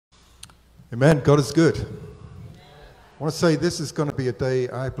Amen. God is good. I want to say this is going to be a day,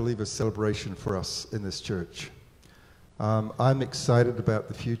 I believe, a celebration for us in this church. I'm excited about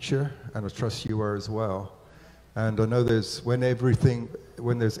the future, and I trust you are as well. And I know when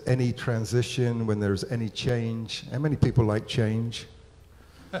there's any transition, when there's any change, how many people like change?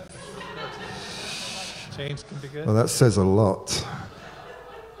 Change can be good. Well, that says a lot.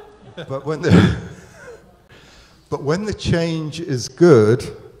 But when the change is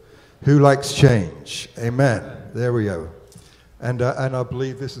good, who likes change? Amen. There we go. And I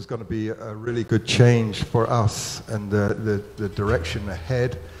believe this is going to be a really good change for us and the direction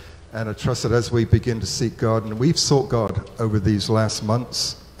ahead. And I trust that as we begin to seek God, and we've sought God over these last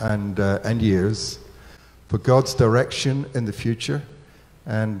months and years for God's direction in the future.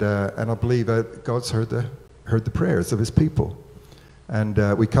 And I believe God's heard the prayers of his people. And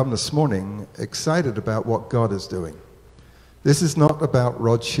we come this morning excited about what God is doing. This is not about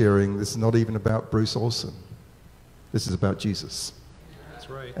Rod Shearing. This is not even about Bruce Olson. This is about Jesus. That's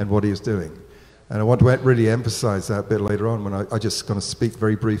right. And what he is doing. And I want to really emphasize that a bit later on when I just going to speak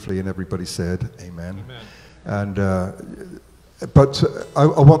very briefly, and everybody said amen. Amen. But I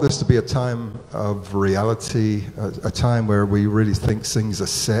want this to be a time of reality, a time where we really think things are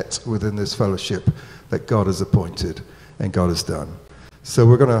set within this fellowship that God has appointed and God has done. So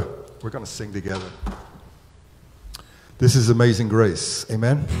we're gonna sing together. This is Amazing Grace.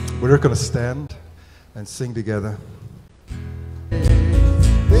 Amen. We're going to stand and sing together.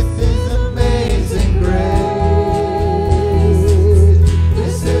 This is amazing grace.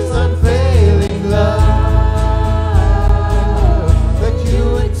 This is unfailing love. That you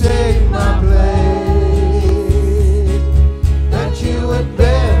would take my place. That you would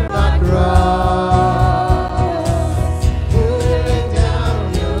bear my cross.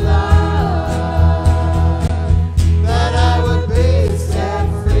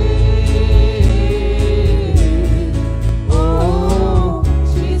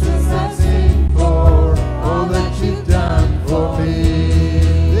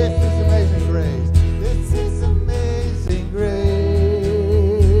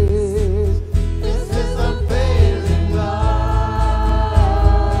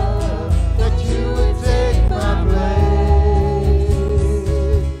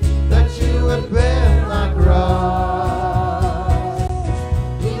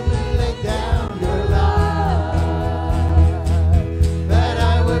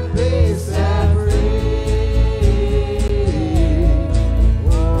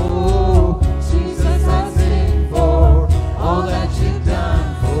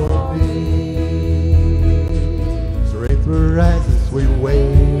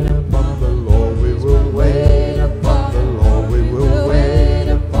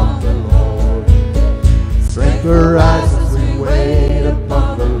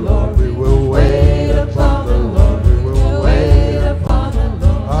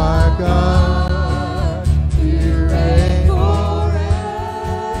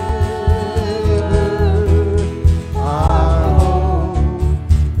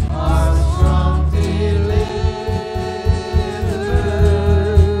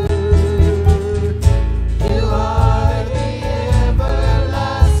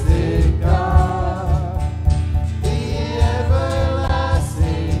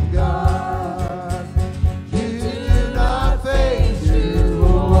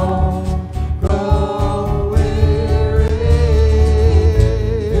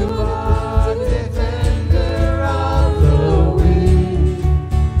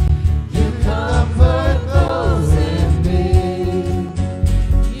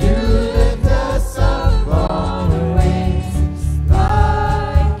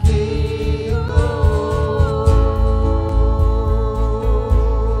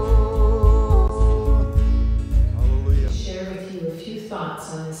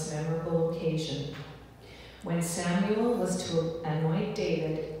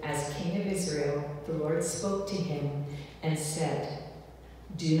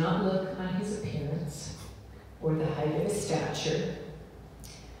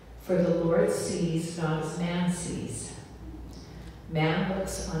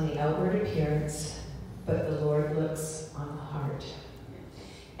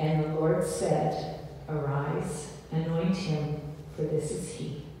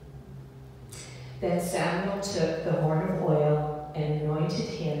 Then Samuel took the horn of oil and anointed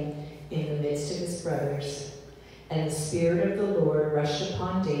him in the midst of his brothers. And the Spirit of the Lord rushed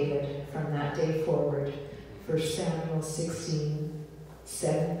upon David from that day forward. 1 Samuel 16,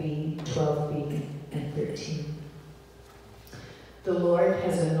 7b, 12b, and 13. The Lord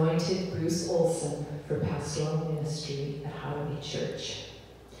has anointed Bruce Olson for pastoral ministry at Howdy Church.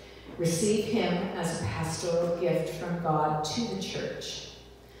 Receive him as a pastoral gift from God to the church.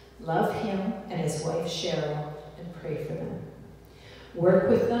 Love him and his wife Cheryl and pray for them. Work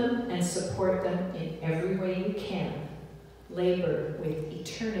with them and support them in every way you can. Labor with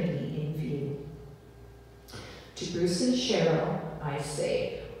eternity in view. To Bruce and Cheryl, I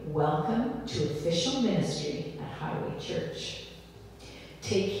say, welcome to official ministry at Highway Church.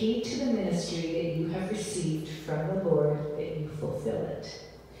 Take heed to the ministry that you have received from the Lord, that you fulfill it.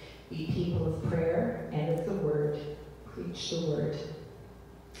 Be people of prayer and of the word. Preach the word.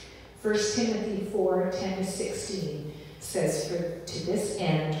 1 Timothy 4:10-16 says, For to this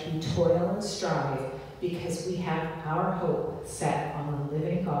end we toil and strive, because we have our hope set on the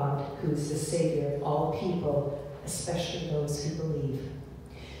living God, who is the Savior of all people, especially those who believe.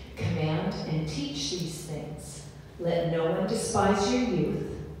 Command and teach these things. Let no one despise your youth,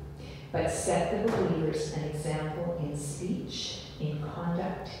 but set the believers an example in speech, in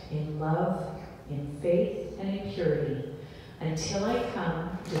conduct, in love, in faith, and in purity. Until I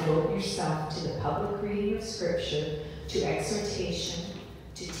come, devote yourself to the public reading of Scripture, to exhortation,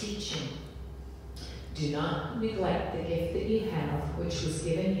 to teaching. Do not neglect the gift that you have, which was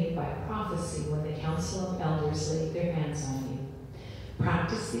given you by prophecy when the council of elders laid their hands on you.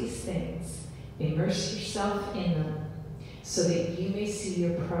 Practice these things. Immerse yourself in them, so that you may see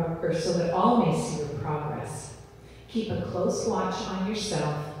your so that all may see your progress. Keep a close watch on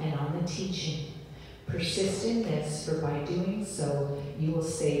yourself and on the teaching. Persist in this, for by doing so, you will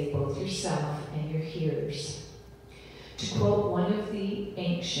save both yourself and your hearers. To quote one of the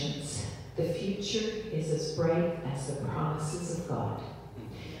ancients, the future is as bright as the promises of God.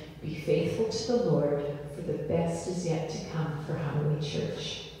 Be faithful to the Lord, for the best is yet to come for Highway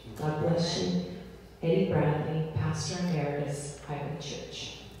Church. God bless you. Eddie Bradley, Pastor Emeritus, Highway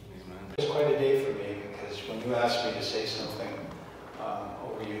Church. It was quite a day for me, because when you asked me to say something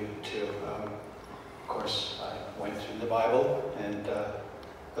over you two, of course, I went through the Bible, and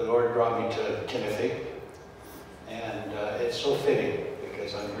the Lord brought me to Timothy, and it's so fitting,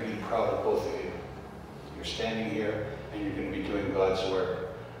 because I'm really proud of both of you. You're standing here, and you're going to be doing God's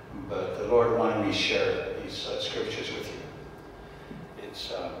work, but the Lord wanted me to share these scriptures with you.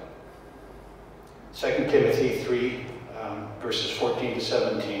 It's 2 Timothy 3, verses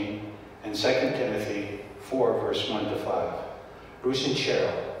 14-17, and 2 Timothy 4, verse 1-5. Bruce and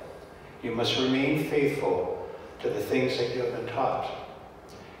Cheryl, you must remain faithful to the things that you have been taught.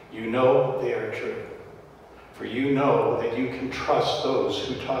 You know they are true, for you know that you can trust those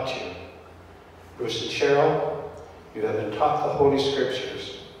who taught you. Bruce and Cheryl, you have been taught the Holy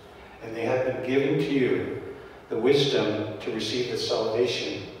Scriptures, and they have been given to you the wisdom to receive the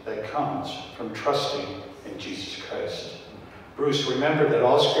salvation that comes from trusting in Jesus Christ. Bruce, remember that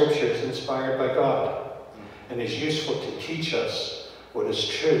all Scripture is inspired by God and is useful to teach us what is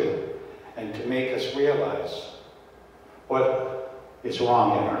true and to make us realize what is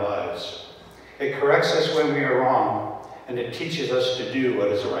wrong in our lives. It corrects us when we are wrong, and it teaches us to do what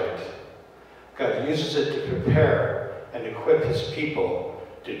is right. God uses it to prepare and equip his people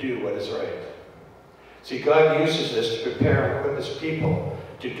to do what is right. See, God uses this to prepare and equip his people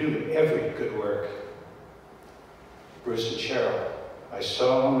to do every good work. Bruce and Cheryl, I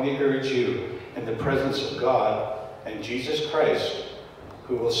solemnly urge you in the presence of God and Jesus Christ,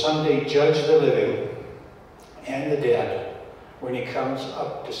 who will someday judge the living and the dead when he comes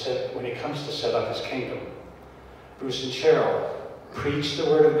to set up his kingdom. Bruce and Cheryl, preach the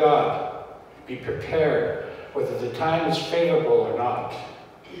word of God. Be prepared, whether the time is favorable or not.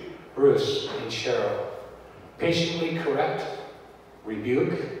 Bruce and Cheryl, patiently correct,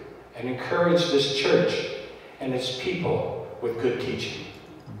 rebuke, and encourage this church and its people with good teaching.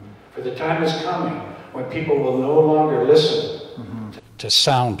 For the time is coming when people will no longer listen to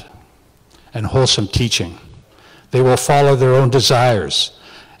sound and wholesome teaching. They will follow their own desires,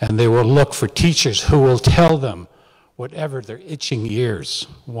 and they will look for teachers who will tell them whatever their itching ears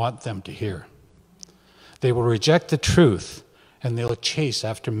want them to hear. They will reject the truth, and they'll chase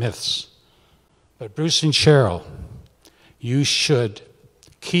after myths. But Bruce and Cheryl, you should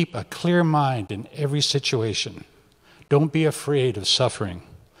keep a clear mind in every situation. Don't be afraid of suffering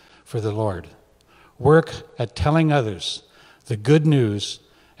for the Lord. Work at telling others the good news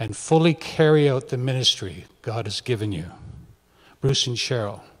and fully carry out the ministry God has given you. Bruce and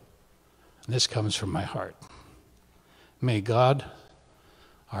Cheryl, and this comes from my heart. May God,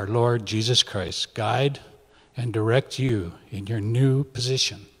 our Lord Jesus Christ, guide and direct you in your new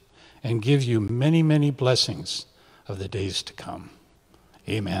position and give you many, many blessings of the days to come.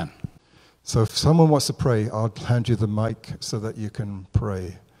 Amen. So if someone wants to pray, I'll hand you the mic so that you can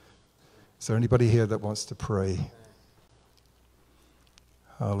pray. Is there anybody here that wants to pray?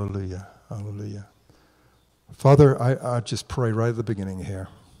 Hallelujah. Hallelujah. Father, I just pray right at the beginning here.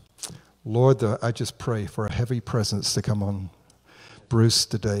 Lord, I just pray for a heavy presence to come on Bruce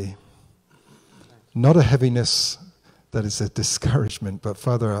today. Not a heaviness that is a discouragement, but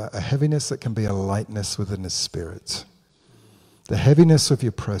Father, a heaviness that can be a lightness within his spirit. The heaviness of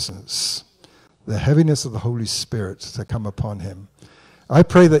your presence, the heaviness of the Holy Spirit to come upon him. I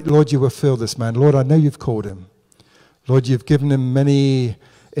pray that, Lord, you will fill this man. Lord, I know you've called him. Lord, you've given him many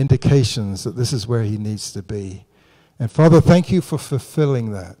indications that this is where he needs to be. And Father, thank you for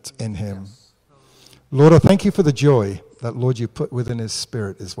fulfilling that in him. Lord, I thank you for the joy that, Lord, you put within his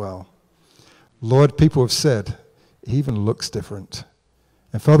spirit as well. Lord, people have said, he even looks different.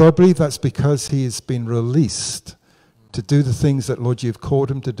 And Father, I believe that's because he has been released to do the things that, Lord, you've called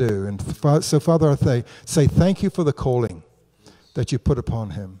him to do. And so, Father, I say thank you for the calling that you put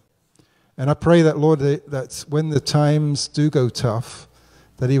upon him. And I pray that, Lord, that when the times do go tough,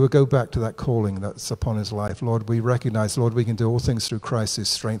 that he will go back to that calling that's upon his life. Lord, we recognize, Lord, we can do all things through Christ who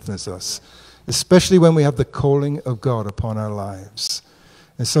strengthens us, especially when we have the calling of God upon our lives.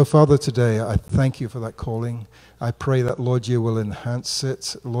 And so, Father, today, I thank you for that calling. I pray that, Lord, you will enhance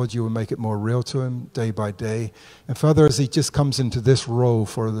it. Lord, you will make it more real to him day by day. And, Father, as he just comes into this role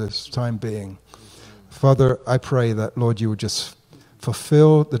for this time being, Father, I pray that, Lord, you will just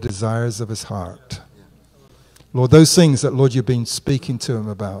fulfill the desires of his heart. Lord, those things that, Lord, you've been speaking to him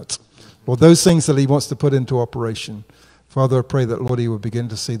about, Lord, those things that he wants to put into operation, Father, I pray that, Lord, he will begin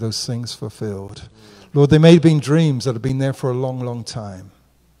to see those things fulfilled. Lord, they may have been dreams that have been there for a long, long time.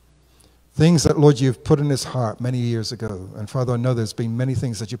 Things that, Lord, you've put in his heart many years ago. And Father, I know there's been many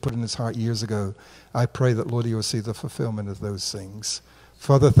things that you put in his heart years ago. I pray that, Lord, you will see the fulfillment of those things.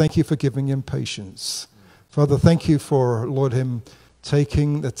 Father, thank you for giving him patience. Father, thank you for, Lord, him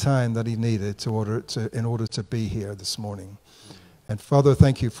taking the time that he needed in order to be here this morning. And Father,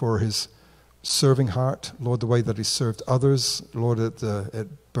 thank you for his serving heart, Lord, the way that he served others, Lord, at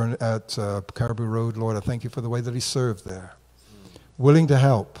Caribou Road. Lord, I thank you for the way that he served there, willing to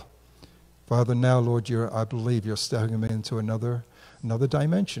help. Father, now, Lord, I believe you're stepping him into another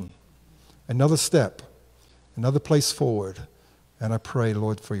dimension, another step, another place forward. And I pray,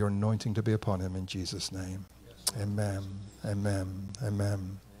 Lord, for your anointing to be upon him in Jesus' name. Amen. Amen.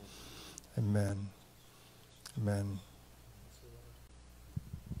 Amen. Amen. Amen.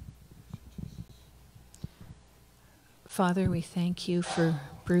 Father, we thank you for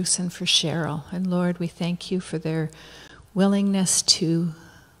Bruce and for Cheryl. And Lord, we thank you for their willingness to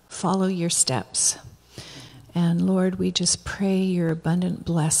follow your steps. And Lord, we just pray your abundant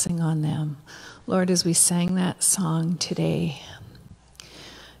blessing on them. Lord, as we sang that song today,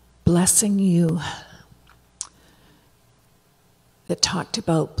 blessing you, that talked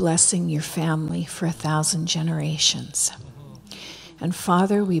about blessing your family for 1,000 generations. And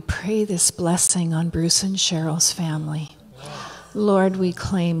Father, we pray this blessing on Bruce and Cheryl's family. Lord, we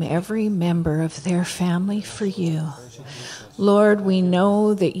claim every member of their family for you. Lord, we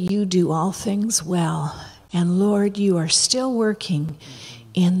know that you do all things well. And Lord, you are still working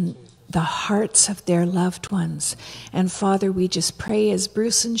in the hearts of their loved ones. And Father, we just pray as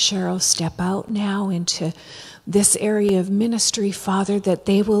Bruce and Cheryl step out now into this area of ministry, Father, that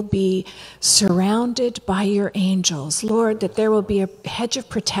they will be surrounded by your angels. Lord, that there will be a hedge of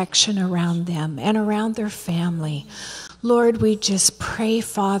protection around them and around their family. Lord, we just pray,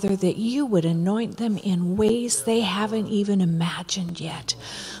 Father, that you would anoint them in ways they haven't even imagined yet.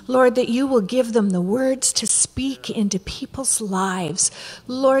 Lord, that you will give them the words to speak into people's lives.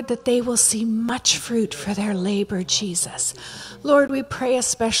 Lord, that they will see much fruit for their labor, Jesus. Lord, we pray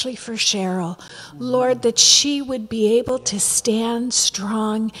especially for Cheryl. Lord, that she would be able to stand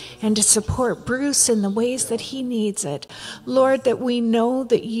strong and to support Bruce in the ways that he needs it. Lord, that we know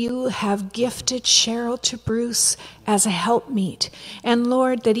that you have gifted Cheryl to Bruce as a helpmeet. And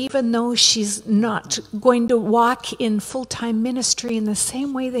Lord, that even though she's not going to walk in full-time ministry in the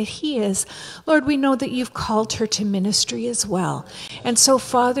same way that he is, Lord, we know that you've called her to ministry as well. And so,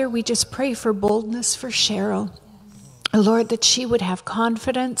 Father, we just pray for boldness for Cheryl. Lord, that she would have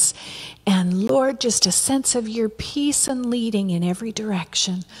confidence and, Lord, just a sense of your peace and leading in every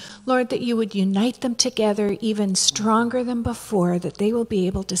direction. Lord, that you would unite them together even stronger than before, that they will be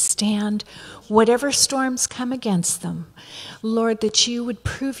able to stand whatever storms come against them. Lord, that you would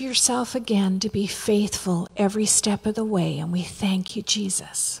prove yourself again to be faithful every step of the way. And we thank you,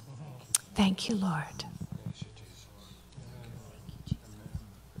 Jesus. Thank you, Lord.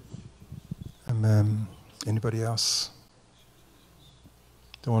 Amen. Anybody else?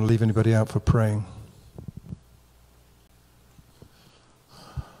 Don't want to leave anybody out for praying.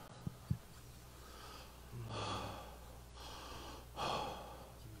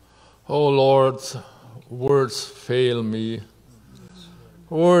 Oh Lord, words fail me.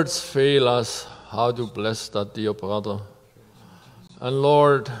 Words fail us how to bless that dear brother. And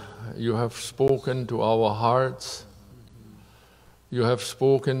Lord, you have spoken to our hearts. You have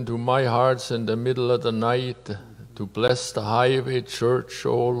spoken to my hearts in the middle of the night to bless the Highway Church,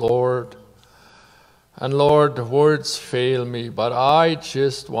 oh Lord. And Lord, words fail me, but I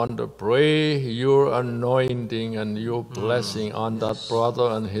just want to pray your anointing and your blessing on that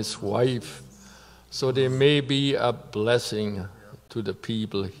brother and his wife, so they may be a blessing to the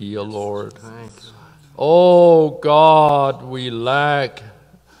people here, Lord. Oh God, we lack.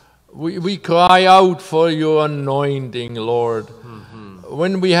 We cry out for your anointing, Lord.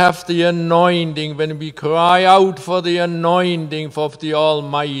 When we have the anointing, when we cry out for the anointing of the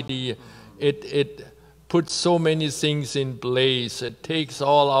Almighty, it puts so many things in place. It takes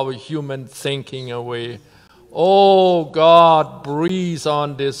all our human thinking away. Oh God, breathe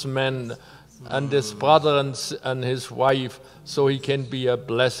on this man and this brother and his wife, so he can be a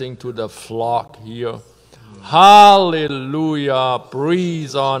blessing to the flock here. Hallelujah.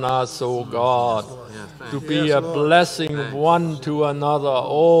 Breathe on us, oh God, to be a blessing one to another.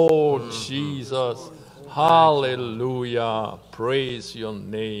 Oh Jesus. Hallelujah. Praise your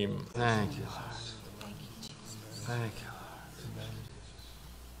name. Thank you, Lord. Thank you, Lord.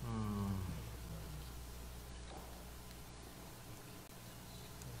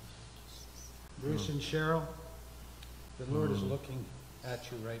 Bruce and Cheryl, the Lord is looking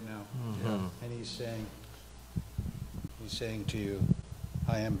at you right now. And he's saying to you,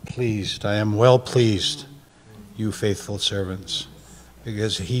 I am pleased, I am well pleased, you faithful servants,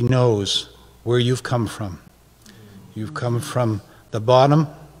 because he knows where you've come from. You've come from the bottom,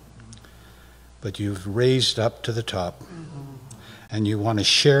 but you've raised up to the top. And you want to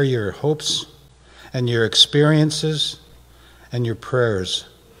share your hopes and your experiences and your prayers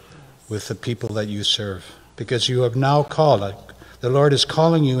with the people that you serve, because you have now called. The Lord is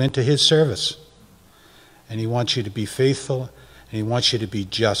calling you into his service, and he wants you to be faithful, and he wants you to be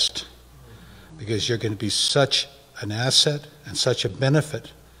just, because you're going to be such an asset and such a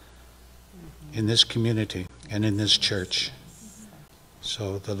benefit in this community and in this church.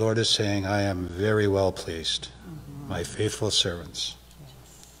 So the Lord is saying, I am very well pleased, my faithful servants.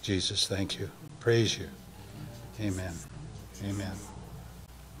 Jesus, thank you. Praise you. Amen. Amen.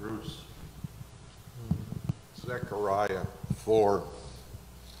 Bruce, Zechariah 4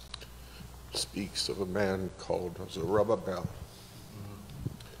 speaks of a man called Zerubbabel.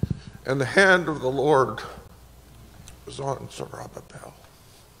 And the hand of the Lord was on Zerubbabel.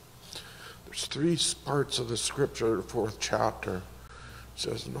 There's 3 parts of the scripture, the 4th chapter. It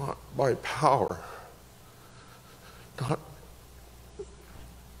says, not by power, not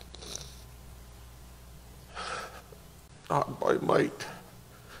by might,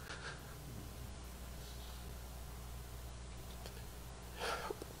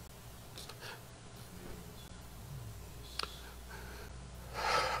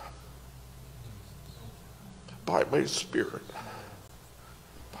 by my spirit,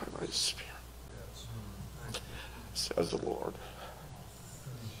 says the Lord.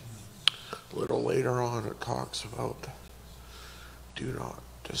 A little later on it talks about, do not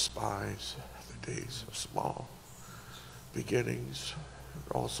despise the days of small beginnings.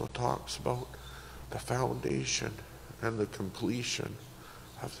 It also talks about the foundation and the completion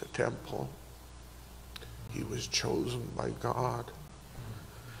of the temple. He was chosen by God.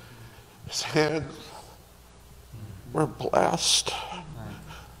 His hands were blessed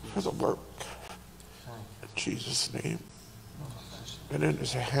for the work. In Jesus' name. And in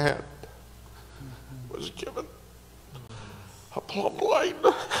his hand was given a plumb line.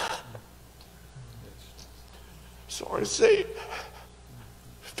 So I say,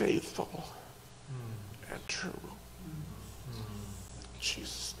 faithful and true. In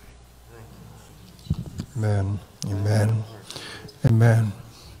Jesus' name. Amen. Amen. Amen.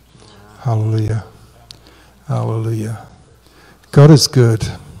 Hallelujah. Hallelujah. God is good.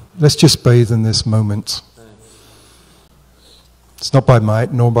 Let's just bathe in this moment. It's not by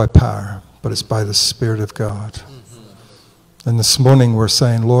might nor by power, but it's by the Spirit of God. And this morning we're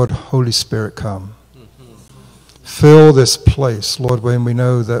saying, Lord, Holy Spirit, come. Fill this place, Lord, when we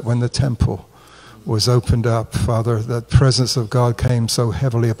know that when the temple was opened up, Father, the presence of God came so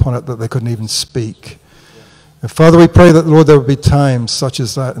heavily upon it that they couldn't even speak. And Father, we pray that, Lord, there will be times such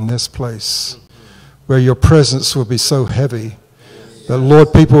as that in this place where your presence will be so heavy that,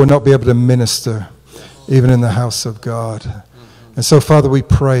 Lord, people will not be able to minister even in the house of God. And so, Father, we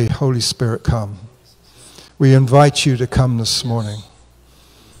pray, Holy Spirit, come. We invite you to come this morning.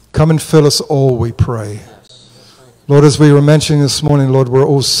 Come and fill us all, we pray. Lord, as we were mentioning this morning, Lord, we're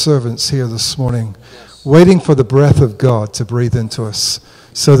all servants here this morning, waiting for the breath of God to breathe into us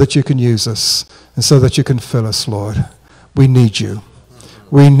so that you can use us and so that you can fill us, Lord. We need you.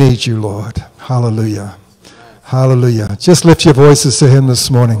 We need you, Lord. Hallelujah. Hallelujah. Just lift your voices to him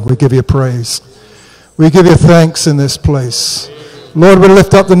this morning. We give you praise. We give you thanks in this place. Lord, we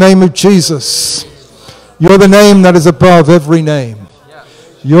lift up the name of Jesus. You're the name that is above every name.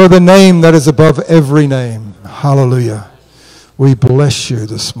 You're the name that is above every name. Hallelujah. We bless you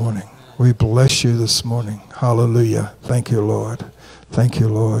this morning. We bless you this morning. Hallelujah. Thank you, Lord. Thank you,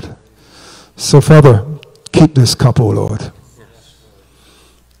 Lord. So, Father, keep this couple, Lord.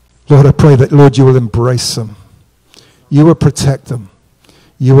 Lord, I pray that, Lord, you will embrace them. You will protect them.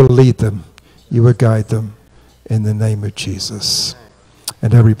 You will lead them. You will guide them in the name of Jesus.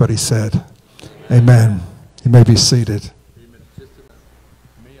 And everybody said, amen. You may be seated.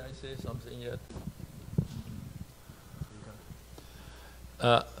 May I say something yet?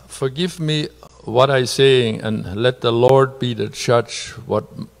 Forgive me what I'm saying, and let the Lord be the judge what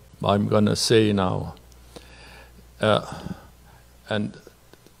I'm going to say now. And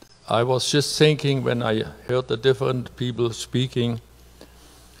I was just thinking when I heard the different people speaking,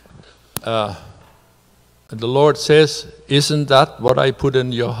 and the Lord says, isn't that what I put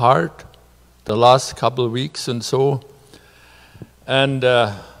in your heart the last couple of weeks and so? And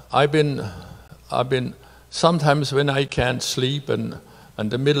I've been sometimes when I can't sleep and in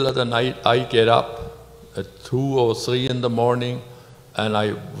the middle of the night I get up at 2 or 3 in the morning and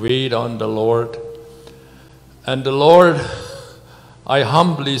I wait on the Lord. And the Lord, I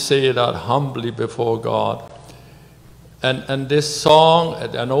humbly say that, humbly before God. And this song,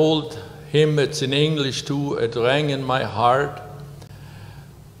 an old hymn, it's in English too, it rang in my heart.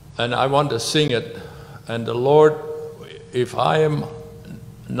 And I want to sing it. And the Lord, if I am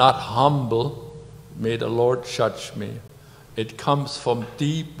not humble, may the Lord judge me. It comes from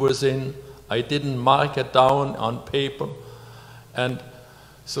deep within. I didn't mark it down on paper. And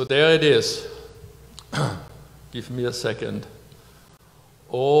so there it is. Give me a second.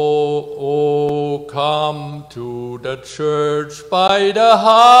 Oh, come to the church by the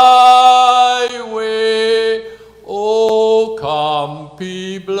highway. Oh, come,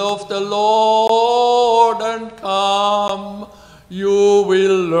 people of the Lord, and come. You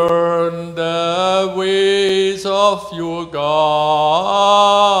will learn the ways of your God,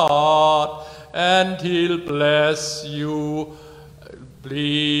 and He'll bless you.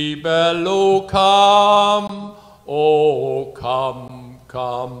 Be below, come. Oh, come,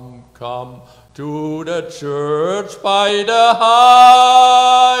 come, come to the church by the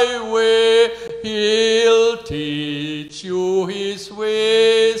highway. He'll teach you His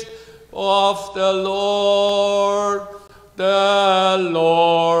ways of the Lord. The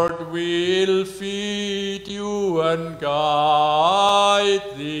Lord will feed you and guide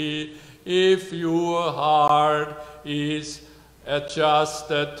thee if your heart is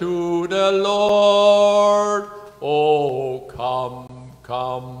adjusted to the Lord. Oh, come,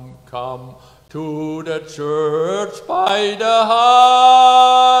 come, come to the church by the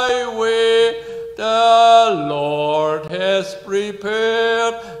highway. The Lord has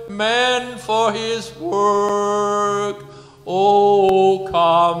prepared men for His work. Oh,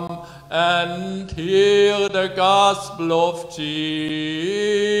 come and hear the gospel of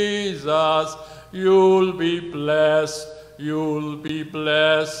Jesus. You'll be blessed. You'll be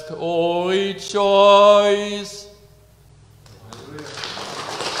blessed. Oh, rejoice.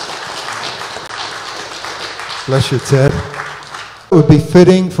 Bless you, Ted. It would be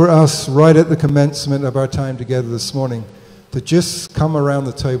fitting for us right at the commencement of our time together this morning to just come around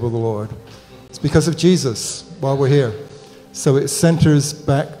the table of the Lord. It's because of Jesus while we're here. So it centers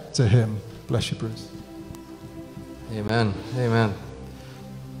back to Him. Bless you, Bruce. Amen. Amen.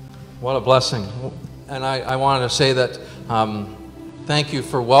 What a blessing. And I wanted to say that thank you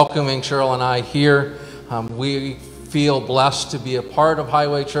for welcoming Cheryl and I here. We feel blessed to be a part of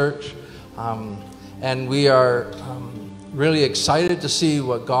Highway Church. And we are really excited to see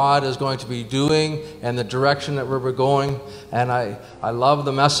what God is going to be doing and the direction that we're going. And I love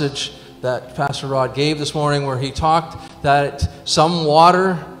the message that Pastor Rod gave this morning where he talked that some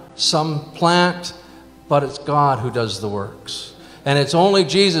water, some plant, but it's God who does the works. And it's only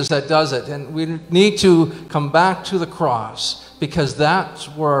Jesus that does it. And we need to come back to the cross because that's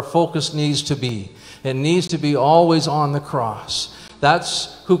where our focus needs to be. It needs to be always on the cross.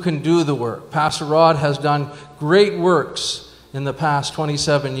 That's who can do the work. Pastor Rod has done great works in the past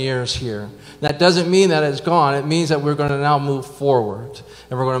 27 years here. That doesn't mean that it's gone. It means that we're going to now move forward.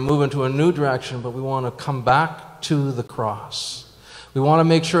 And we're going to move into a new direction, but we want to come back to the cross. We want to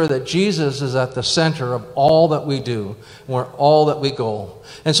make sure that Jesus is at the center of all that we do, where all that we go.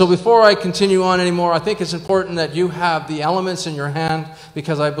 And so before I continue on anymore, I think it's important that you have the elements in your hand,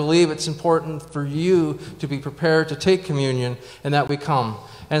 because I believe it's important for you to be prepared to take communion and that we come.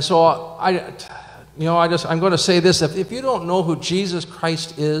 And so I'm going to say this. If you don't know who Jesus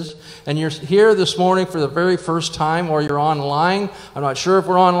Christ is, and you're here this morning for the very first time, or you're online, I'm not sure if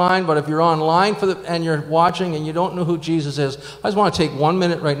we're online, but if you're online and you're watching and you don't know who Jesus is, I just want to take 1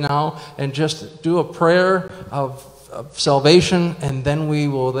 minute right now and just do a prayer of salvation, and then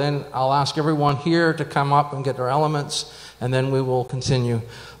I'll ask everyone here to come up and get their elements, and then we will continue.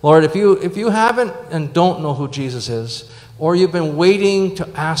 Lord, if you haven't and don't know who Jesus is, or you've been waiting to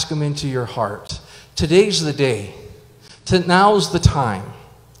ask him into your heart, today's the day. Now's the time.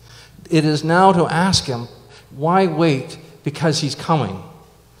 It is now to ask him. Why wait? Because he's coming.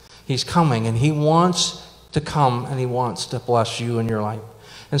 He's coming, and he wants to come, and he wants to bless you in your life.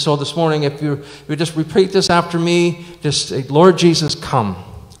 And so this morning, if you just repeat this after me, just say, Lord Jesus, come.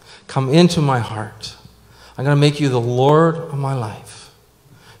 Come into my heart. I'm going to make you the Lord of my life.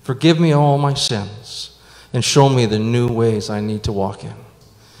 Forgive me all my sins, and show me the new ways I need to walk in.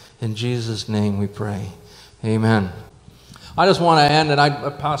 In Jesus' name we pray. Amen. I just want to end, and I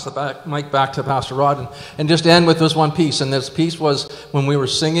pass the mic back to Pastor Rod, and just end with this one piece. And this piece was when we were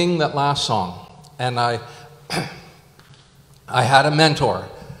singing that last song. And I had a mentor,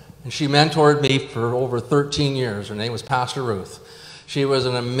 and she mentored me for over 13 years. Her name was Pastor Ruth. She was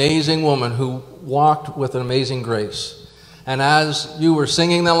an amazing woman who walked with an amazing grace. And as you were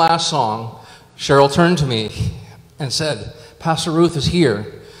singing the last song, Cheryl turned to me and said, Pastor Ruth is here.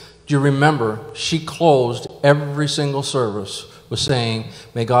 Do you remember, she closed every single service with saying,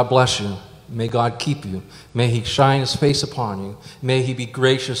 may God bless you, may God keep you, may he shine his face upon you, may he be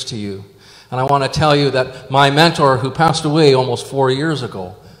gracious to you. And I want to tell you that my mentor, who passed away almost 4 years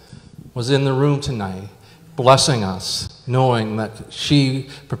ago, was in the room tonight, blessing us, knowing that she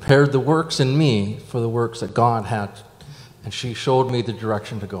prepared the works in me for the works that God had, and she showed me the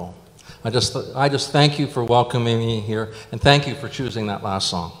direction to go. I just thank you for welcoming me here, and thank you for choosing that last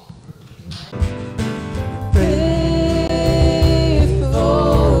song. Faithful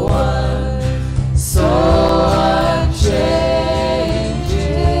one, so unchanging,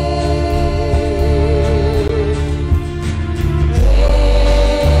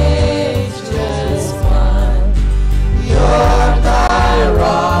 ageless one, you're my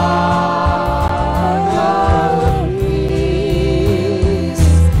rock of peace,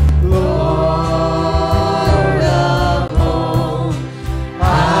 Lord of all,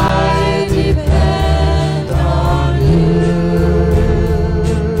 I depend on you.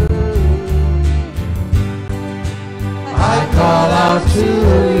 I call out to you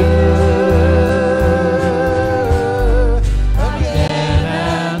again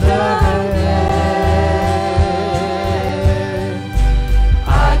and again. I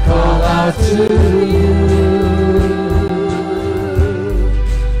call out to you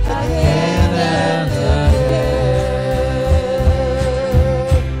again and again.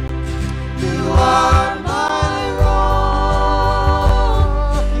 You are my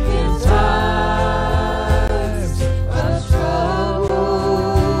rock in times of trouble.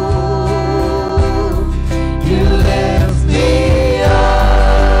 You lift me up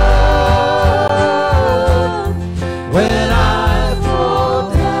when I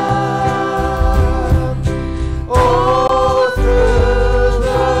fall down. Oh, through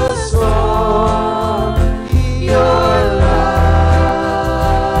the storm, your love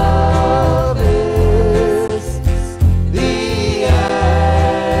is the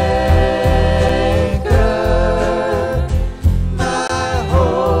anchor. My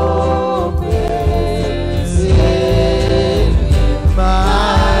hope is in you.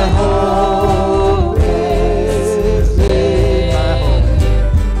 My hope is in you.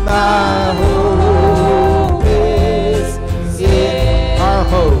 My hope is in our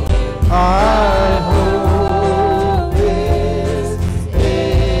hope. Our hope is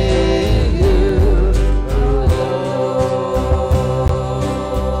in you, Lord.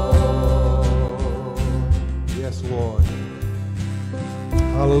 Yes, Lord.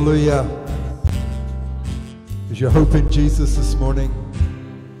 Hallelujah. Is your hope in Jesus this morning?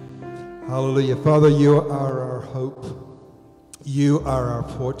 Hallelujah. Father, you are our hope. You are our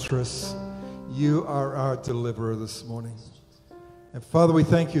fortress. You are our deliverer this morning. And Father, we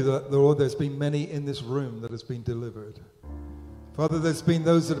thank you that, Lord, there's been many in this room that has been delivered. Father, there's been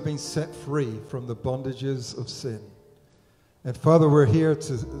those that have been set free from the bondages of sin. And Father, we're here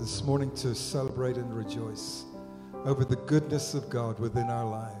this morning to celebrate and rejoice over the goodness of God within our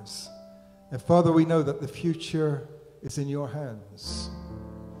lives. And Father, we know that the future is in your hands.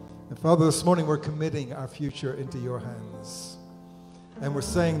 And Father, this morning we're committing our future into your hands. And we're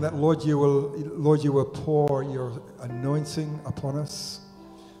saying that, Lord, you will pour your anointing upon us.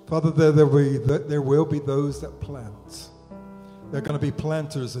 Father, there will be those that plant. There are going to be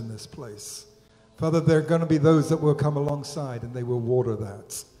planters in this place. Father, there are going to be those that will come alongside and they will water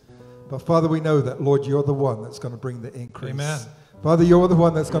that. But Father, we know that, Lord, you're the one that's going to bring the increase. Amen. Father, you're the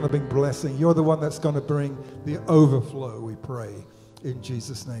one that's going to bring blessing. You're the one that's going to bring the overflow, we pray, in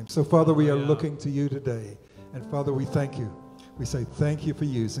Jesus' name. So, Father, we are looking to you today. And, Father, we thank you. We say thank you for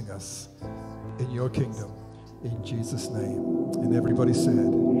using us in your kingdom. In Jesus' name. And everybody said,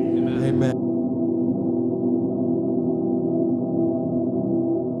 Amen. Amen.